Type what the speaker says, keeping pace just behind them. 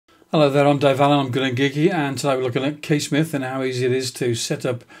Hello there, I'm Dave Allen, I'm good and geeky, and today we're looking at KeySmith and how easy it is to set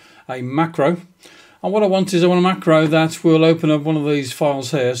up a macro. And what I want is a macro that will open up one of these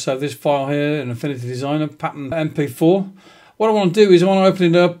files here. So this file here, an Affinity Designer pattern MP4. What I want to do is I want to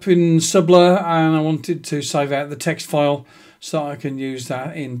open it up in Subler, and I wanted to save out the text file so I can use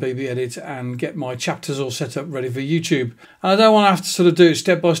that in BB Edit and get my chapters all set up ready for YouTube. And I don't want to have to sort of do it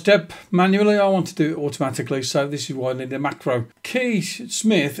step by step manually, I want to do it automatically, so this is why I need a macro.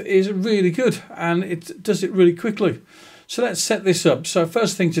 KeySmith is really good and it does it really quickly. So let's set this up. So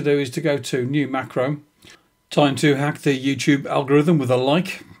first thing to do is to go to New Macro. Time to hack the YouTube algorithm with a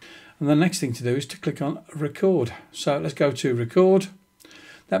like. And the next thing to do is to click on Record. So let's go to Record.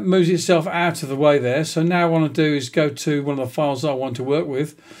 That moves itself out of the way there. So now what I want to do is go to one of the files that I want to work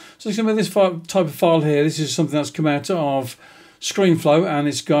with. So it's going to be this type of file here. This is something that's come out of ScreenFlow, and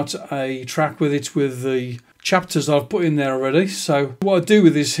it's got a track with it with the chapters I've put in there already. So what I do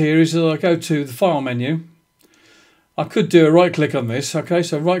with this here is that I go to the File menu. I could do a right click on this. Okay,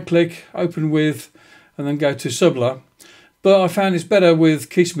 so right click, open with, and then go to Subler. But I found it's better with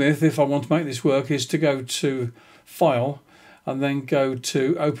KeySmith, if I want to make this work, is to go to File and then go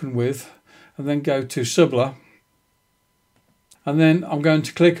to Open With and then go to Subler. And then I'm going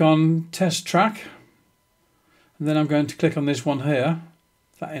to click on Test Track. And then I'm going to click on this one here.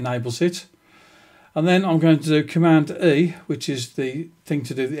 That enables it. And then I'm going to do Command E, which is the thing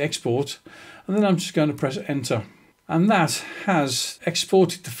to do the export. And then I'm just going to press Enter. And that has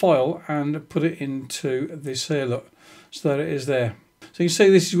exported the file and put it into this here, look. So there it is there. So you can see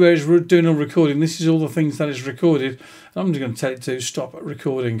this is where it's doing all recording. This is all the things that is recorded. And I'm just going to tell it to stop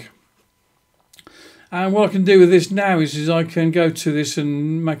recording. And what I can do with this now is I can go to this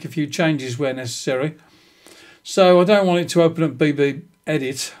and make a few changes where necessary. So I don't want it to open up BB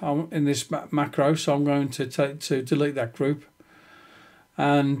Edit in this macro, so I'm going to tell it to delete that group.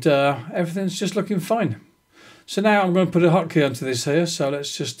 And everything's just looking fine. So now I'm going to put a hotkey onto this here, so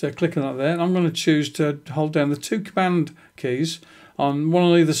let's just click on that there, and I'm going to choose to hold down the two command keys on one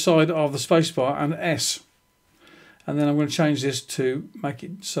on either side of the spacebar and S. And then I'm going to change this to make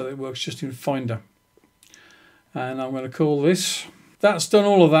it so that it works just in Finder. And I'm going to call this. That's done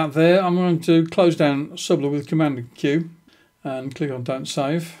all of that there. I'm going to close down Subler with Command Q and click on Don't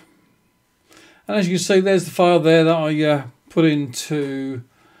Save. And as you can see, there's the file there that I put into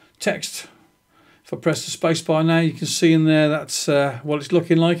text. If I press the spacebar now, you can see in there that's what it's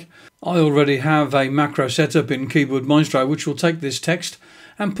looking like. I already have a macro set up in Keyboard Maestro which will take this text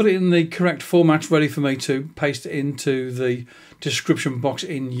and put it in the correct format ready for me to paste into the description box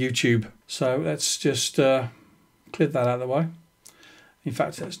in YouTube. So let's just clear that out of the way. In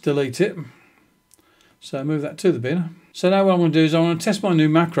fact, let's delete it. So move that to the bin. So now what I'm going to do is I'm going to test my new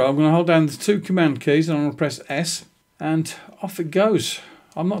macro. I'm going to hold down the two command keys and I'm going to press S and off it goes.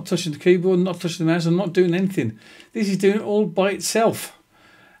 I'm not touching the keyboard, not touching the mouse, I'm not doing anything. This is doing it all by itself.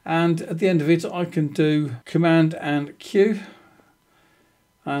 And at the end of it, I can do Command and Q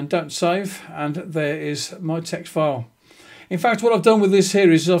and Don't Save, and there is my text file. In fact, what I've done with this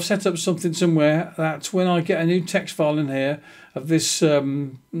here is I've set up something somewhere that when I get a new text file in here of this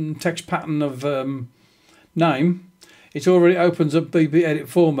text pattern of name, it already opens up BB Edit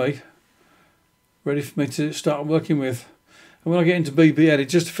for me, ready for me to start working with. And when I get into BB Edit,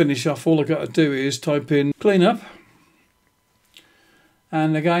 just to finish off, all I've got to do is type in cleanup.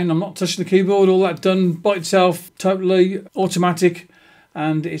 And again, I'm not touching the keyboard, all that done by itself, totally automatic.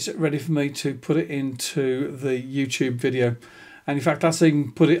 And it's ready for me to put it into the YouTube video. And in fact, that's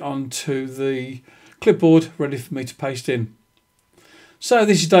even put it onto the clipboard, ready for me to paste in. So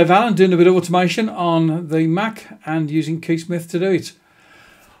this is Dave Allen doing a bit of automation on the Mac and using KeySmith to do it.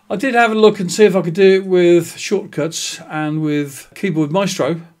 I did have a look and see if I could do it with shortcuts and with Keyboard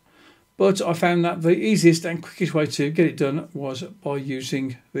Maestro, but I found that the easiest and quickest way to get it done was by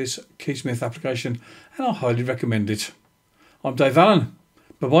using this KeySmith application, and I highly recommend it. I'm Dave Allen.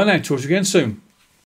 Bye bye now, talk to you again soon.